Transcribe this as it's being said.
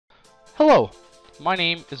Hello, my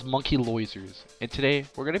name is Monkey Loisers, and today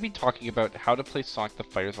we're going to be talking about how to play Sonic the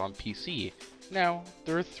Fighters on PC. Now,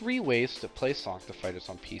 there are three ways to play Sonic the Fighters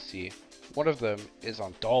on PC. One of them is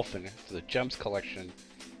on Dolphin to the Gems collection.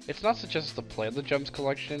 It's not suggested to play on the Gems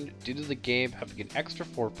collection due to the game having an extra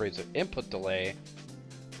 4 frames of input delay.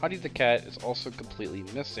 Honey the Cat is also completely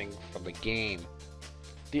missing from the game.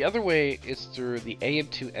 The other way is through the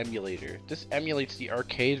AM2 emulator. This emulates the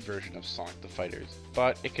arcade version of Sonic the Fighters,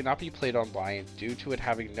 but it cannot be played online due to it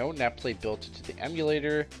having no netplay built into the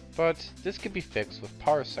emulator, but this can be fixed with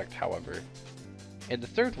Parasec however. And the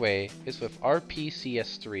third way is with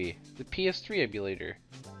RPCS3, the PS3 emulator.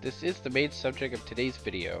 This is the main subject of today's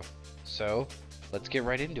video, so let's get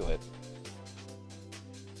right into it.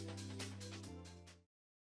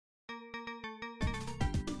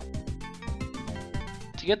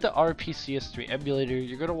 To get the RPCS3 emulator,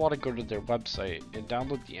 you're going to want to go to their website and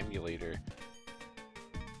download the emulator.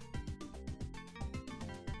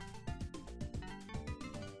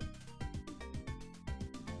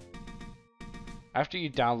 After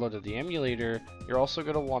you downloaded the emulator, you're also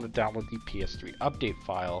going to want to download the PS3 update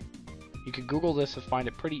file. You can Google this and find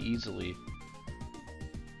it pretty easily.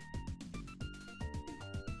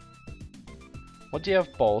 Once you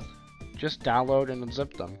have both, just download and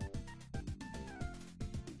unzip them.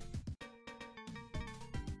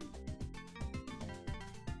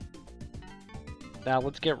 Now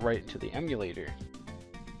let's get right into the emulator.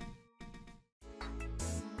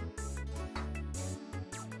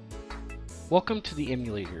 Welcome to the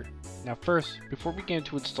emulator. Now first, before we get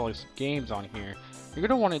into installing some games on here, you're going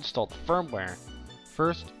to want to install the firmware.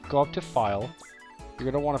 First, go up to File.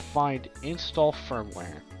 You're going to want to find Install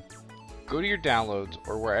Firmware. Go to your downloads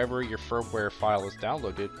or wherever your firmware file is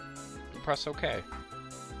downloaded and press OK.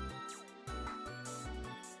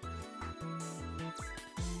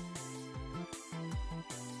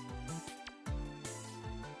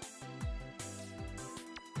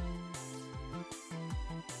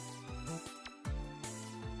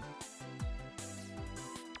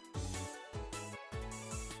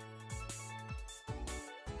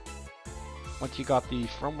 Once you got the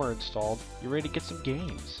firmware installed, you're ready to get some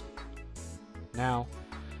games. Now,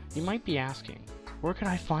 you might be asking, where can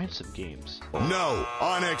I find some games? No,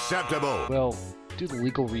 unacceptable! Well, due to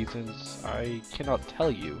legal reasons, I cannot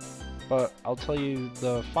tell you, but I'll tell you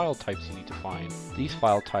the file types you need to find. These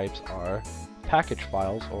file types are package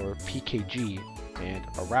files, or PKG, and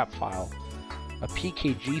a RAP file. A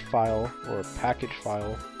PKG file, or a package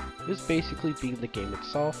file, is basically being the game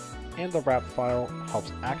itself, and the RAP file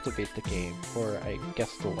helps activate the game, or I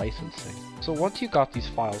guess the licensing. So once you got these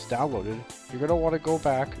files downloaded, you're going to want to go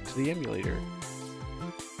back to the emulator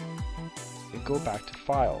and go back to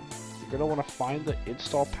File. You're going to want to find the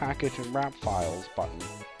Install Package and RAP Files button.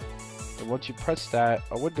 And once you press that,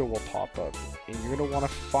 a window will pop up, and you're going to want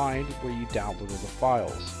to find where you downloaded the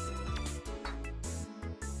files.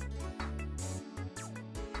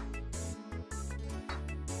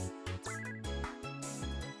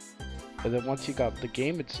 And then once you got the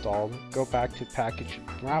game installed, go back to Package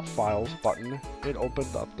and RAP Files button and open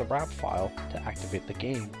up the RAP file to activate the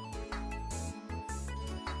game.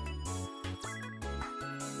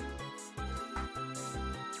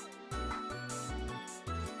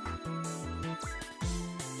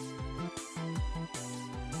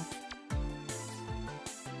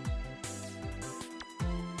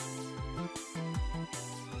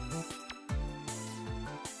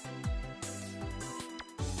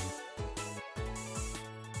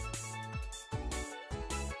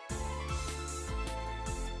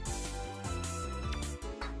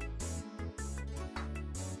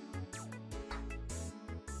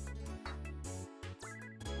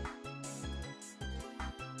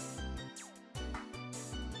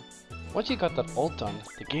 Once you got that all done,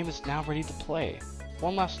 the game is now ready to play.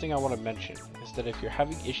 One last thing I want to mention is that if you're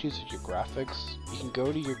having issues with your graphics, you can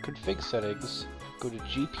go to your config settings, go to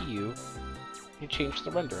GPU, and change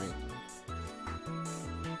the rendering.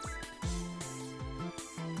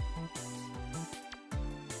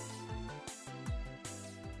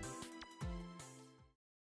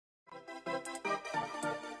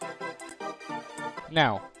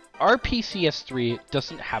 Now, RPCS3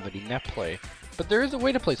 doesn't have any netplay, but there is a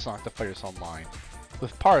way to play Sonic the Fighters online,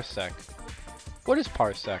 with Parasec. What is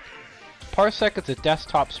Parasec? Parasec is a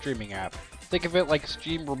desktop streaming app. Think of it like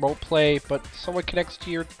Steam Remote Play, but someone connects to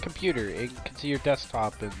your computer and can see your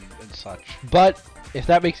desktop and such. But if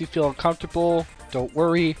that makes you feel uncomfortable, don't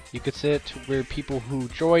worry, you can set it to where people who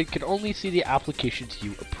join can only see the applications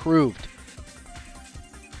you approved.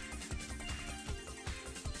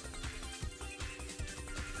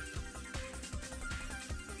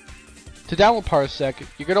 To download Parasec,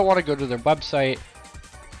 you're going to want to go to their website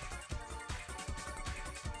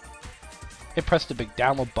and press the big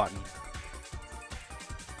download button.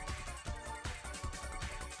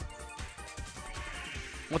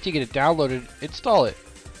 Once you get it downloaded, install it.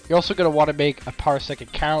 You're also going to want to make a Parasec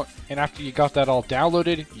account, and after you got that all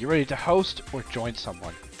downloaded, you're ready to host or join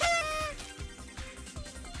someone.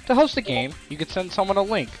 To host a game, you can send someone a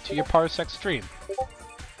link to your Parasec stream.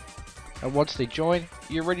 And once they join,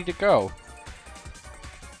 you're ready to go.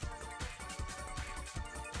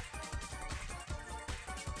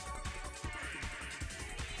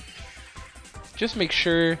 Just make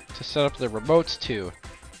sure to set up the remotes too.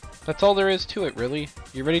 That's all there is to it, really.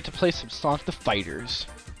 You're ready to play some Sonic the Fighters.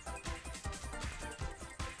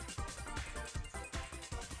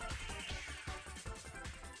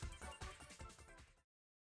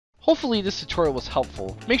 Hopefully this tutorial was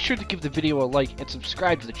helpful. Make sure to give the video a like and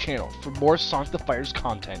subscribe to the channel for more Sonic the Fighters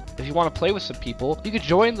content. If you want to play with some people, you can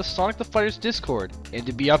join the Sonic the Fighters Discord. And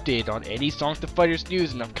to be updated on any Sonic the Fighters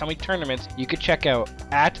news and upcoming tournaments, you can check out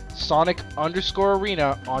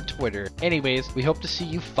 @Sonic_Arena on Twitter. Anyways, we hope to see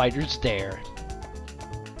you fighters there.